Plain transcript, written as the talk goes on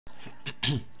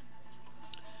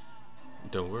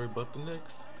Don't worry about the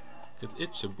next, cause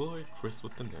it's your boy Chris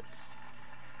with the next.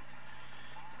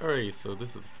 Alright, so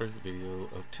this is the first video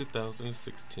of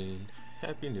 2016.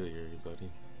 Happy New Year, everybody.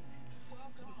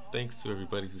 Thanks to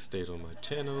everybody who stayed on my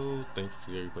channel. Thanks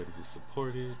to everybody who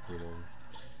supported.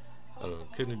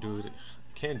 Couldn't do it.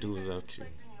 Can't do it without you.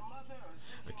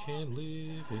 I can't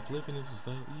live if living is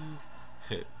without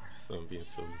you. So I'm being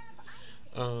silly.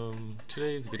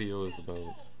 Today's video is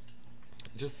about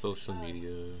just social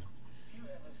media.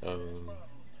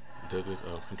 Does it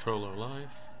control our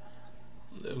lives?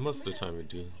 Most of the time it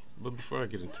do. But before I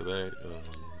get into that,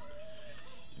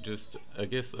 just to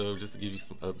give you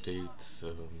some updates.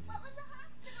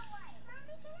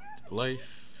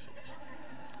 Life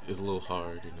is a little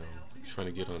hard, trying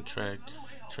to get on track,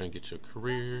 trying to get your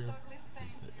career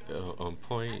on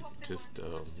point, just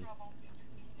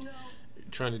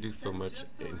trying to do so much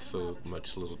in so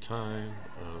much little time,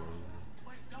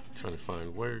 trying to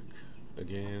find work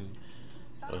again.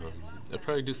 I'll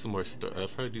probably do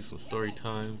some story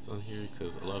times on here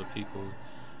because a lot of people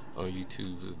on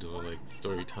YouTube is doing like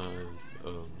story times.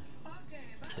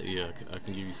 Yeah, I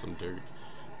can give you some dirt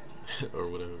or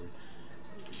whatever.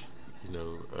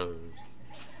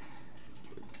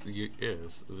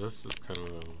 Yes, that's just kind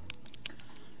of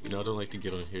I don't like to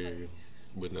get on here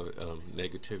with no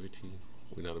negativity.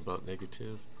 We're not about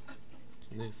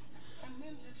negativeness.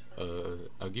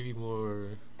 I'll give you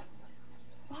more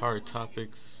hard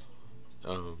topics,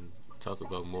 talk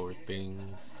about more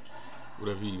things,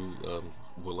 whatever you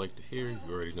would like to hear. You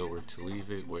already know where to leave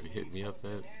it, where to hit me up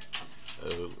at.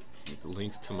 The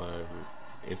links to my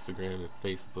Instagram and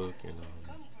Facebook and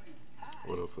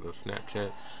what else,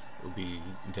 Snapchat will be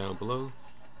down below.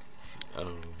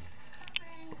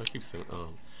 I keep saying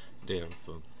damn,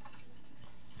 so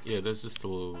yeah, that's just a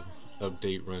little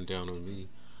update rundown on me.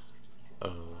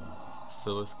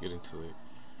 So let's get into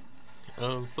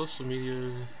it. Social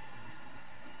media,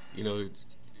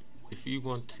 if you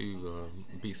want to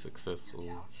be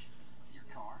successful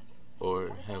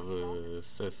or have a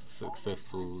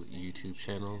successful YouTube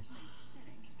channel,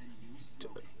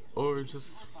 or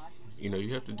just,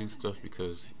 you have to do stuff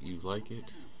because you like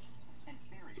it.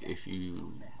 If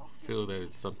you feel that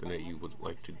it's something that you would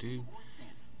like to do,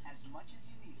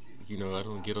 I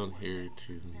don't get on here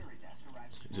to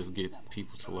just get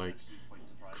people to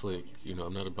click.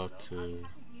 I'm not about to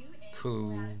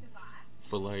coon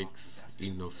for likes,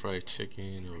 eat no fried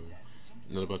chicken, or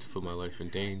not about to put my life in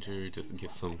danger just to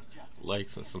get some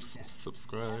likes and some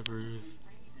subscribers.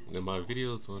 My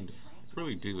videos won't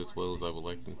really do as well as I would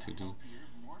like them to do,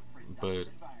 but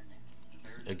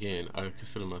again, I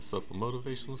consider myself a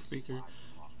motivational speaker.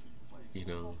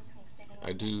 I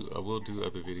will do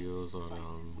other videos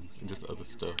on just other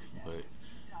stuff, but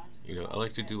I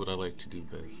like to do what I like to do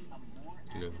best.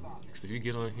 Because if you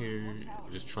get on here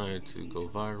just trying to go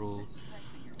viral,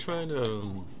 trying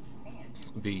to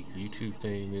be YouTube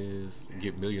famous,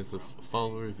 get millions of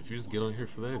followers, if you just get on here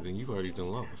for that, then you've already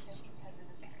done lost.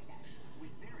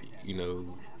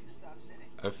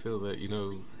 I feel that,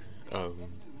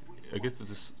 I guess it's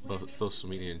just about social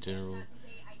media in general.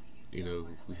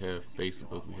 We have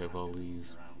Facebook, we have all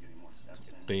these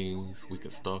things we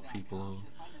could stalk people on.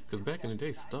 Because back in the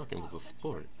day, stalking was a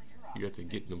sport. You had to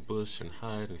get in the bush and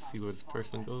hide and see where this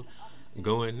person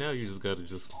going. Now you just gotta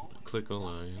just click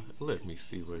online. Let me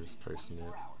see where this person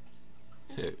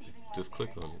at. Just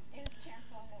click on it.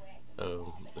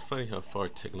 It's funny how far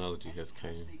technology has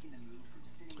came.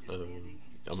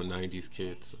 I'm a 90s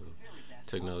kid, so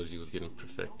technology was getting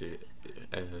perfected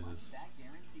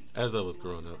as I was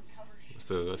growing up.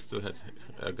 So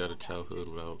I got a childhood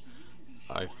without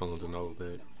iPhones and all of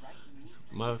that.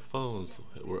 My phones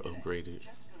were upgraded.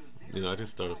 I didn't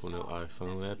start off with no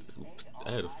iPhone.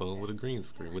 I had a phone with a green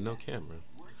screen with no camera.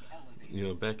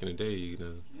 Back in the day,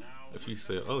 if you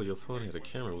said, "Oh, your phone had a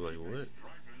camera," we're like, "What?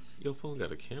 Your phone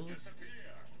got a camera?"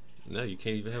 Now you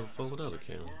can't even have a phone without a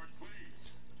camera.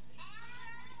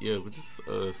 Yeah, but just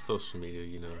social media,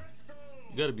 you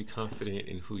gotta be confident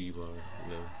in who you are.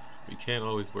 You can't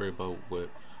always worry about what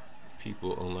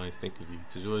people online think of you,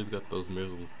 because you always got those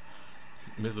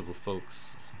miserable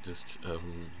folks just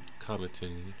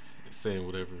commenting, saying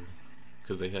whatever,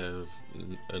 because they have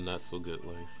a not so good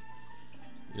life.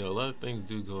 A lot of things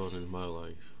do go on in my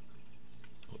life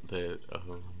that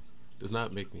does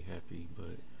not make me happy,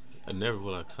 but I never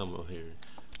will I come on here,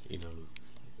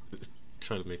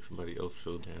 trying to make somebody else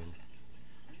feel down.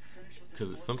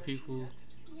 Because some people,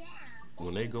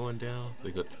 when they going down,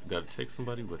 they got to take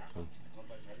somebody with them.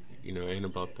 It ain't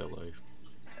about that life.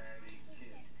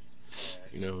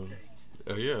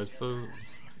 Yeah, so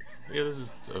yeah, this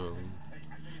is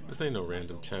this ain't a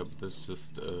random chat, but that's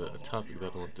just a topic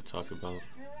that I want to talk about.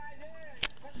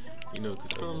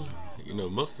 Cause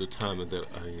most of the time that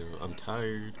I'm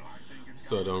tired,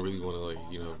 so I don't really want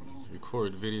to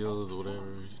record videos or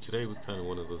whatever. Today was kind of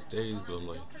one of those days, but I'm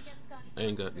like, I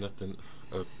ain't got nothing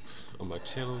up on my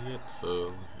channel yet,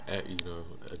 so I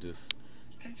just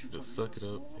suck it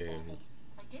up and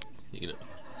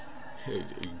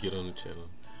get on the channel.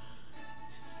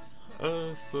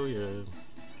 So yeah,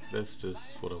 that's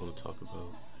just what I want to talk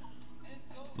about.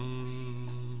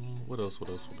 What else?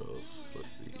 Let's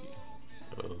see.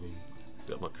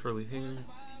 Got my curly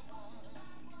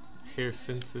hair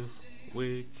census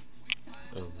wig.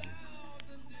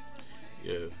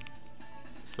 Yeah.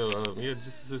 So yeah,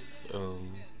 just this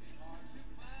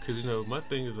cause my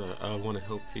thing is I want to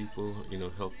help people,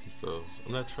 help themselves.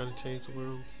 I'm not trying to change the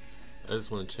world. I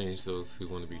just want to change those who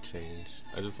want to be changed.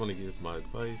 I just want to give my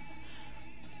advice.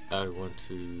 I want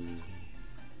to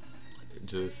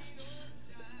just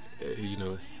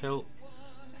help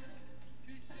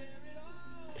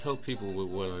people with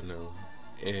what I know.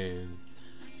 And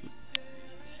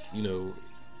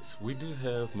we do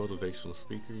have motivational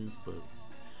speakers, but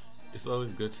it's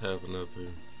always good to have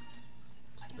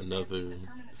another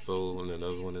soul and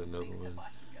another one and another one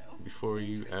before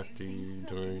you, after you,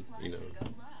 during.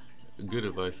 Good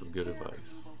advice is good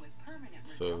advice.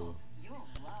 So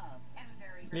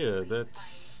yeah,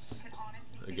 that's,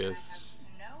 I guess.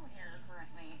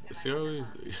 See, I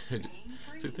always see,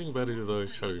 the thing about it is I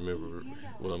always try to remember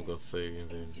what I'm gonna say and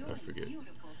then I forget.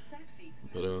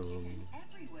 But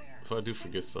if I do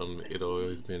forget something, it'll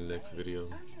always be in the next video.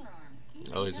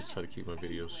 I always just try to keep my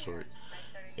videos short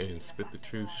and spit the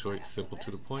truth, short, simple,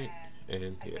 to the point.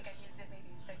 And yes,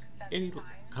 any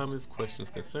comments, questions,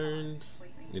 concerns,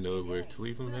 where to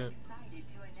leave them at.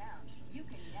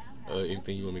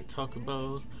 Anything you want me to talk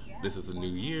about? This is a new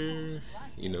year.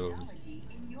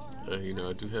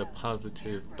 I do have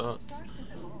positive thoughts.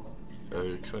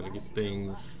 Trying to get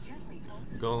things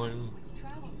going.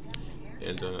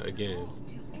 And again,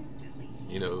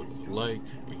 like,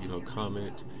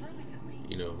 comment,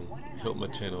 help my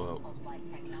channel out.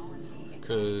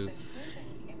 Because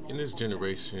in this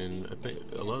generation, I think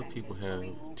a lot of people have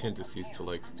tendencies to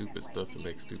like stupid stuff and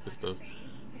make stupid stuff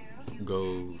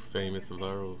go famous and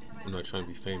viral. I'm not trying to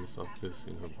be famous off this,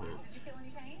 but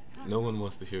no one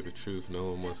wants to hear the truth.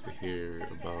 No one wants to hear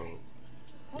about,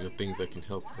 things that can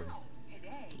help them.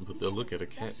 But they'll look at a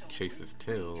cat chase its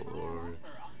tail, or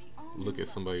look at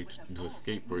somebody do a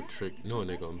skateboard trick knowing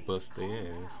they're gonna bust their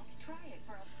ass.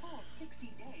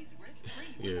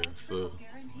 Yeah, so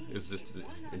it's just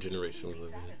a generation we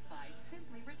live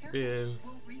in. Yeah,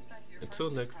 until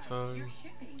next time,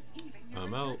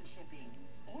 I'm out.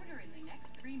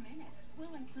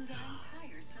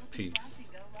 Peace.